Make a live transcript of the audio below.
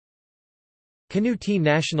Kanuti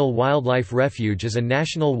National Wildlife Refuge is a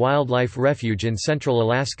national wildlife refuge in central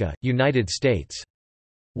Alaska, United States.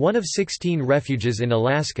 One of 16 refuges in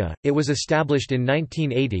Alaska, it was established in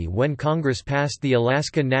 1980 when Congress passed the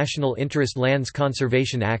Alaska National Interest Lands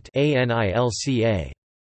Conservation Act (ANILCA).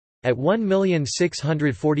 At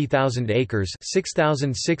 1,640,000 acres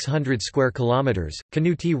 (6,600 square kilometers),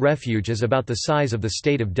 Kanuti Refuge is about the size of the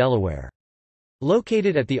state of Delaware.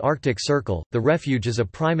 Located at the Arctic Circle, the refuge is a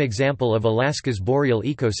prime example of Alaska's boreal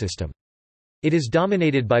ecosystem. It is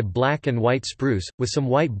dominated by black and white spruce, with some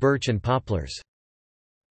white birch and poplars.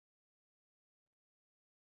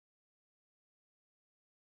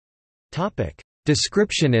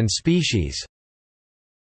 Description and species.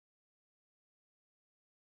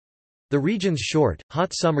 The region's short,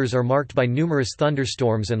 hot summers are marked by numerous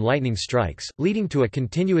thunderstorms and lightning strikes, leading to a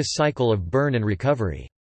continuous cycle of burn and recovery.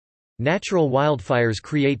 Natural wildfires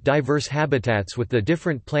create diverse habitats with the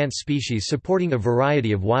different plant species supporting a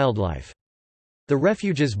variety of wildlife. The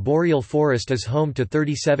refuge's boreal forest is home to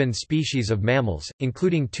 37 species of mammals,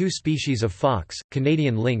 including 2 species of fox,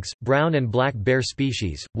 Canadian lynx, brown and black bear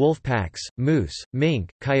species, wolf packs, moose, mink,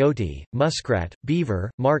 coyote, muskrat, beaver,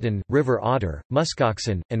 marten, river otter,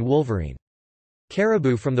 muskoxen, and wolverine.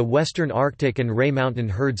 Caribou from the western Arctic and Ray Mountain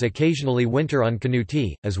herds occasionally winter on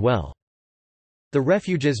Kanuti, as well. The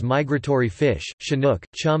refuge's migratory fish, chinook,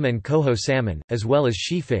 chum and coho salmon, as well as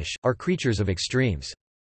sheefish, are creatures of extremes.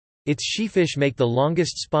 Its sheefish make the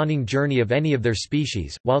longest spawning journey of any of their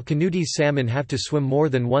species, while Kanuti's salmon have to swim more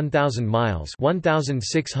than 1,000 miles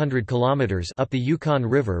 (1,600 kilometers) up the Yukon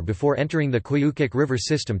River before entering the Koyukuk River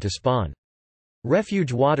system to spawn.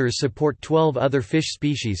 Refuge waters support 12 other fish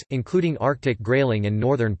species, including Arctic grayling and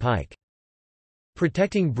northern pike.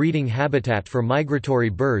 Protecting breeding habitat for migratory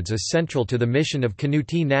birds is central to the mission of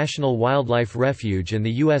Kanuti National Wildlife Refuge and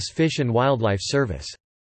the U.S. Fish and Wildlife Service.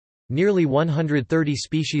 Nearly 130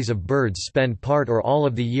 species of birds spend part or all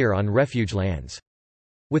of the year on refuge lands.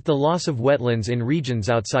 With the loss of wetlands in regions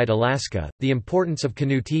outside Alaska, the importance of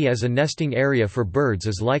Kanuti as a nesting area for birds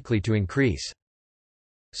is likely to increase.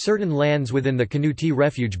 Certain lands within the Kanuti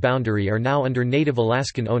refuge boundary are now under Native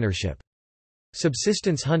Alaskan ownership.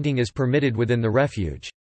 Subsistence hunting is permitted within the refuge.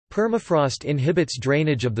 Permafrost inhibits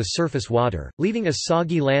drainage of the surface water, leaving a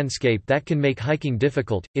soggy landscape that can make hiking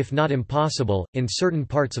difficult, if not impossible, in certain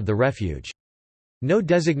parts of the refuge. No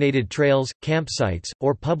designated trails, campsites,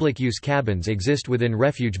 or public-use cabins exist within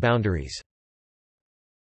refuge boundaries.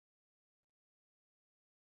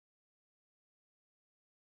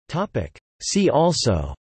 See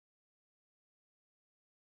also: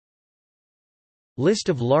 List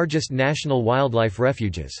of largest national wildlife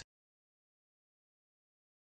refuges.